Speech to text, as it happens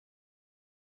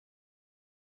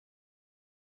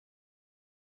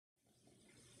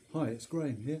Hi, it's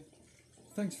Graham here.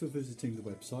 Thanks for visiting the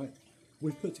website.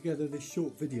 We've put together this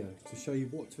short video to show you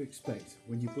what to expect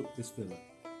when you book this villa.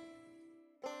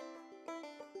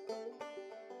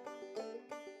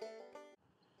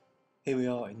 Here we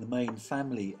are in the main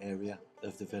family area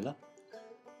of the villa.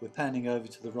 We're panning over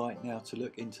to the right now to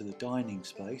look into the dining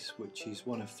space, which is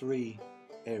one of three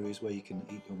areas where you can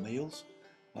eat your meals.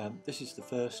 This is the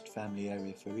first family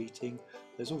area for eating.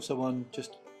 There's also one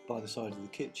just by the side of the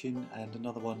kitchen and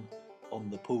another one on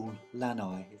the pool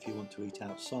lanai if you want to eat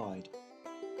outside.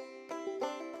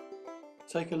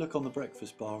 Take a look on the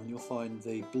breakfast bar and you'll find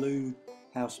the blue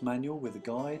house manual with a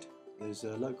guide. There's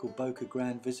a local Boca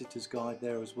Grande visitor's guide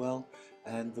there as well,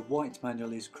 and the white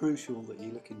manual is crucial that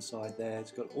you look inside there.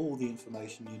 It's got all the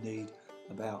information you need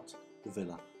about the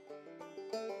villa.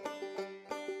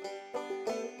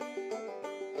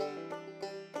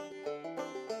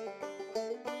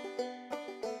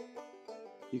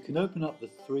 You can open up the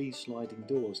three sliding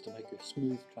doors to make a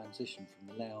smooth transition from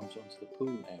the lounge onto the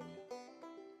pool area.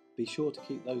 Be sure to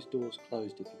keep those doors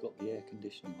closed if you've got the air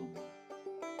conditioning on there.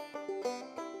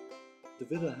 The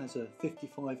villa has a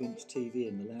 55-inch TV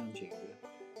in the lounge area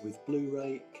with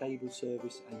Blu-ray, cable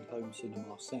service and home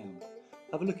cinema sound.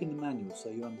 Have a look in the manual so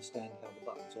you understand how the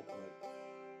buttons operate.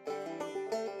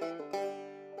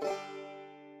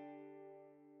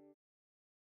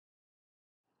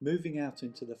 Moving out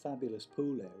into the fabulous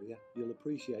pool area, you'll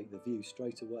appreciate the view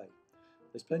straight away.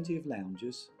 There's plenty of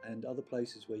lounges and other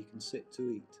places where you can sit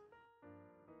to eat.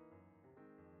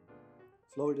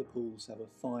 Florida pools have a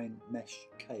fine mesh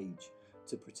cage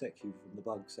to protect you from the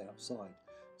bugs outside.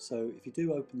 So if you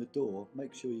do open the door,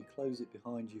 make sure you close it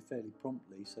behind you fairly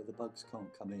promptly so the bugs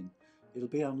can't come in. It'll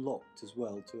be unlocked as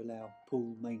well to allow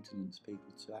pool maintenance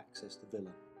people to access the villa.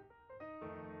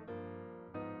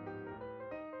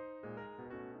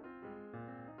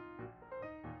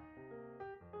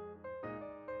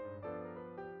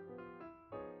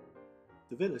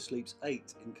 The villa sleeps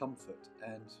 8 in comfort,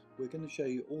 and we're going to show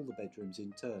you all the bedrooms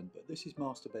in turn, but this is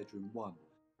master bedroom 1.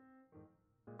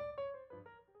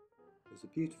 There's a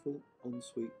beautiful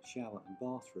ensuite shower and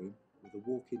bathroom with a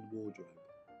walk-in wardrobe.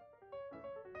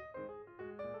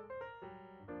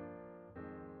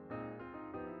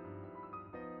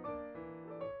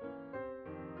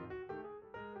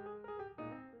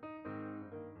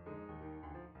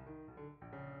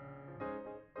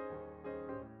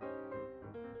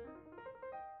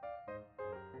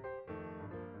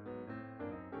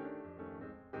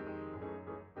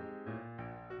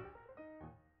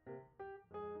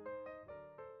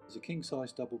 There's a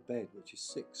king-size double bed which is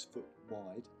 6 foot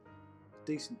wide, a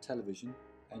decent television,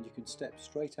 and you can step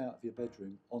straight out of your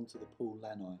bedroom onto the pool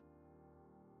lanai.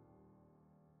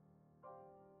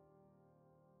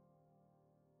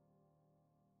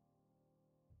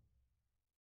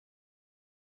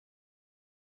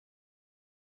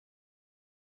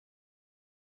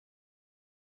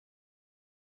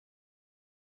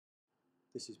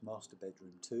 This is master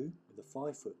bedroom 2 with a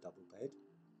 5 foot double bed,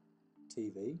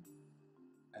 TV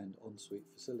and ensuite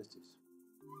facilities.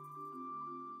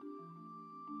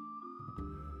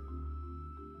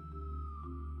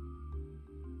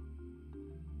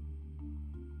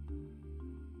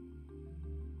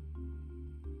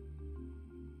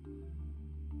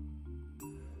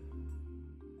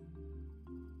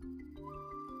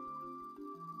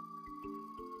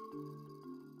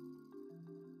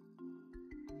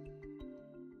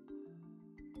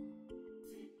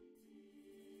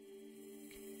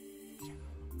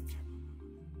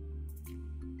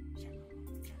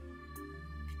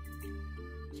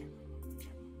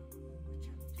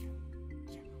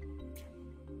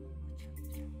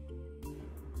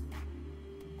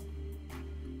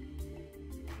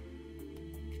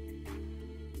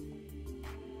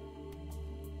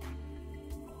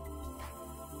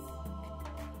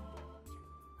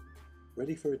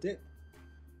 Ready for a dip?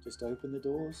 Just open the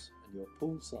doors and you're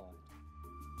poolside.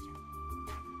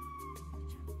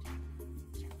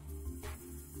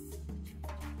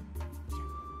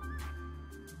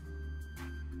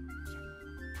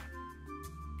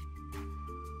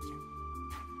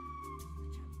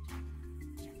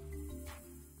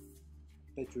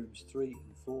 Bedrooms 3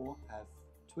 and 4 have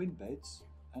twin beds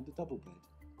and a double bed.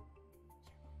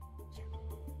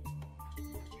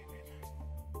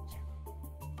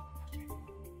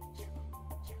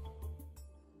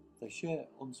 They share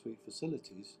ensuite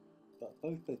facilities, but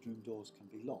both bedroom doors can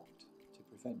be locked to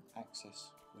prevent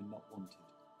access when not wanted.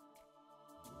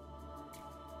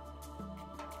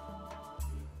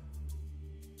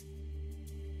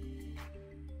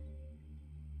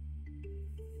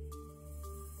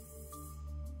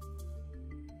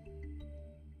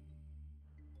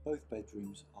 Both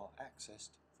bedrooms are accessed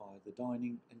via the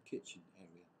dining and kitchen area.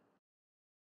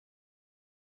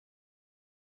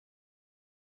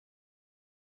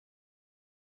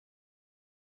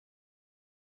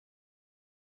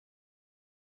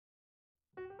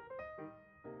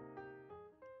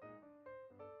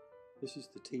 This is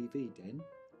the TV den.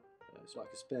 It's like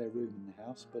a spare room in the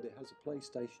house, but it has a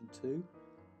PlayStation 2,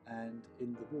 and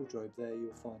in the wardrobe there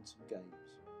you'll find some games.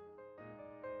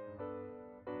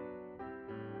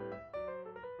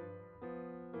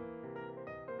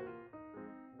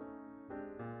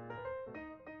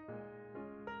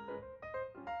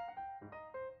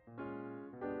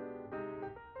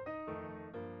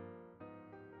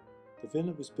 The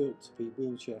villa was built to be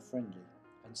wheelchair friendly,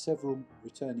 and several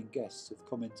returning guests have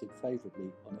commented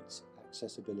favourably on its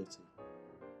accessibility.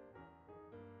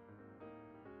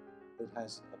 It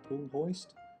has a pool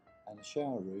hoist and a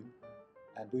shower room,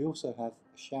 and we also have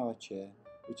a shower chair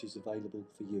which is available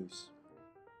for use.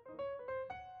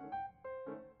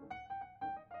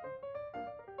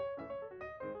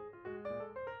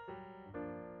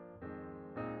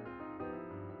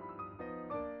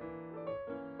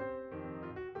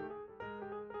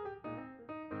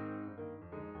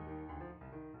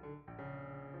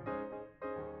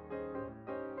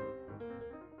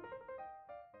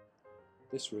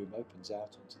 This room opens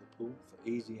out onto the pool for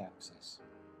easy access.